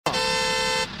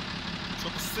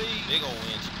see, they gon'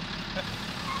 win.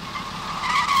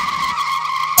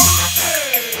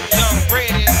 Young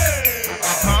Ready,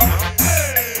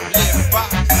 Little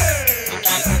Foxx,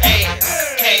 getting ass,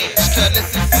 cash,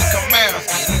 cutlasses and Camaros,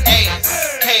 getting ass,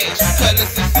 cash,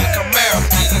 cutlasses and Camaros,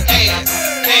 getting ass,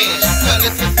 cash,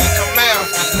 cutlasses and Camaros,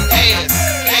 getting ass,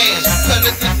 cash,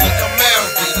 cutlasses and Camaros,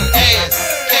 getting ass,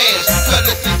 cash,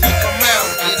 cutlasses and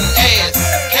Camaros, getting ass,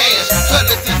 cash,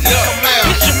 cutlasses and Camaros.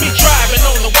 Picture me driving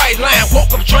on the white line,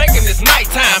 woke up drinking, it's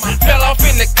nighttime. Fell off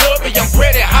in the club and Young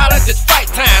Ready hollered, it's fight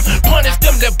time. Punished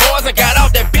them little boys and got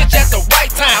out that bitch at the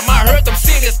right time. I heard them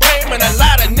cities came and a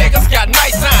lot of niggas got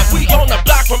nighttime. We on the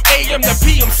block from AM to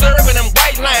PM serving them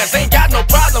white lines. Ain't got no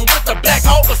problem with the black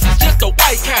officers, just the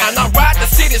white kind. I ride the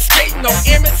city skating on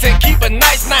Emmets and keep a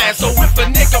nice line. So if a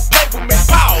nigga play with me,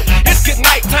 pow, it's good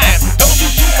night time. Don't do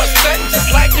too much stunting, just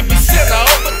like you be center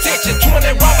of attention.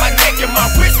 20 round my neck and my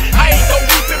wrist, I ain't gon'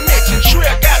 even mention. Trill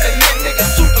got the little nigga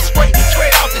super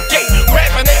straight out the gate.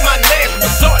 Rapping ain't my last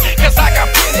resort, cause I got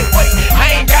plenty weight.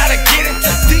 I ain't gotta get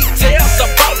into details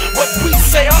about what we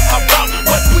say about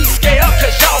what we scale,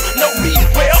 cause y'all know me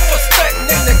well for stunting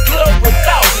in the club with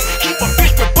thousands. Keep a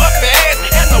bitch with buffy ass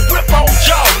and a whip on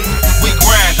Jordan. We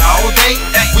grind all day,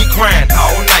 we grind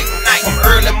all night. From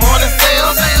early morning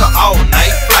sales to all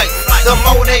night flights. The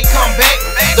more they come back,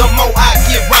 the more I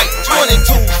get right.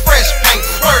 22 fresh paint,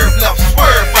 swerve left,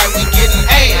 swerve right. We getting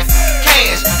ass,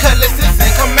 cash, cutlasses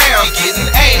and Camaros. Getting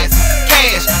ass,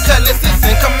 cash, cutlasses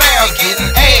and Camaros. Getting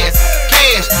ass,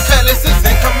 cash, cutlasses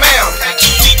and Camaros.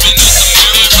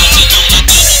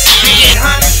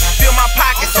 Fill my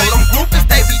pockets, so them groupies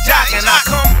they be jocking. I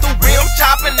come through rims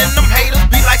chopping and them haters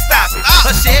be like stopping.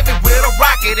 A Chevy with a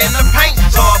rocket and the paint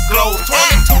job glows.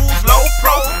 22s low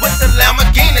pro with the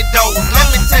Lamborghini doors. Let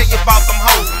me tell you about them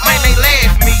hoes, man, they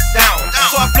laugh me down.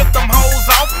 So I flip them hoes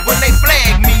off when they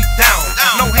flag me down.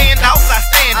 No handouts, I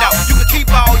stand out. You can keep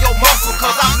all your muscle,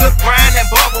 cause I flip grind and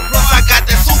bubble. Plus I got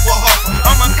that super hustle.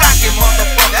 I'm a cocky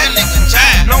motherfucker. That nigga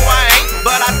jive. No I ain't,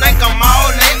 but I think I'm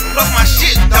all in. Plus my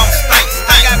shit don't stink.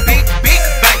 I got big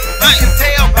bank. You can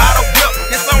tell by the whip,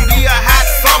 it's gonna be a hot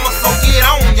summer, so get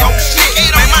on your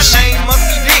shit. Man, my name must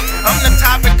be Dick, I'm the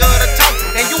topic of the talk.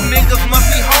 And you niggas must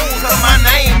be hoes, cause my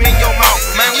name in your mouth.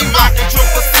 Man, we rockin'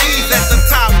 triple C's at the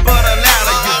top of the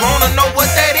ladder. You wanna know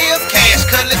what that is? Cash,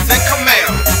 cutlass, and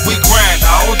Camaros. We grind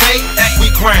all day,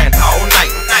 we grind all night.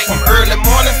 From early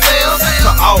morning sales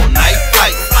to all night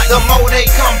flights. The more they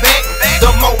come back,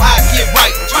 the more I get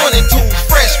right. 22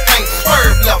 fresh paint,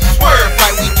 swerve left, swerve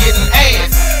right. We getting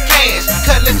ass, cash,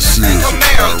 cutlasses and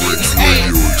Camaros. Getting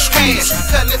ass, cash,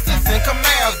 cutlasses and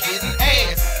Camaros. Getting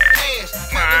ass, cash,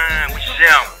 Man, we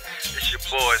jump. It's your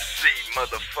boy C,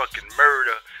 motherfucking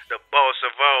murder. The boss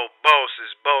of all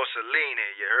bosses, Bossalini.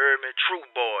 You heard me? True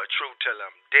boy, true till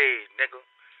I'm dead, nigga.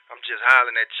 I'm just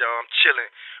hollering at y'all. I'm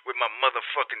chilling with my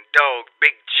motherfucking dog,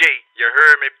 Big J. You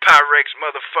heard me? Pyrex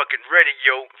motherfucking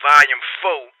radio, volume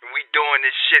 4. And we doing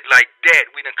this shit like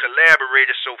that. We done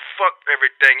collaborated, so fuck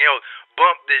everything else.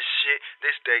 Bump this shit.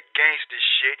 This that gangster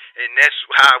shit. And that's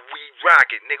how we rock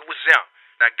it. Nigga, what's up?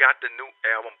 I got the new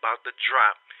album about to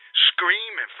drop.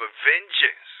 Screaming for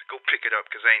vengeance. Go pick it up,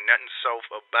 cause ain't nothing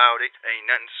soft about it. Ain't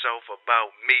nothing soft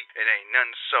about me. It ain't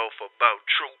nothing soft about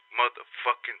true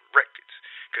motherfucking records.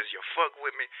 Cause you fuck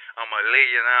with me, I'ma lay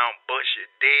you down, bust you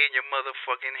dead in your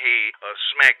motherfucking head, or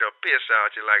smack the piss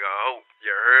out you like a hoe.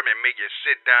 You heard me? Make you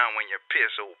sit down when you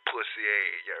piss, old pussy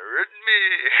ass. You heard me?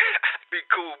 Be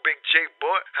cool, Big J,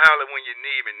 boy. Holler when you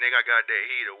need me, nigga. I got that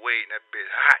heat away, and that bitch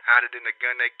hot, hotter than the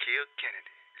gun that killed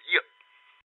Kennedy.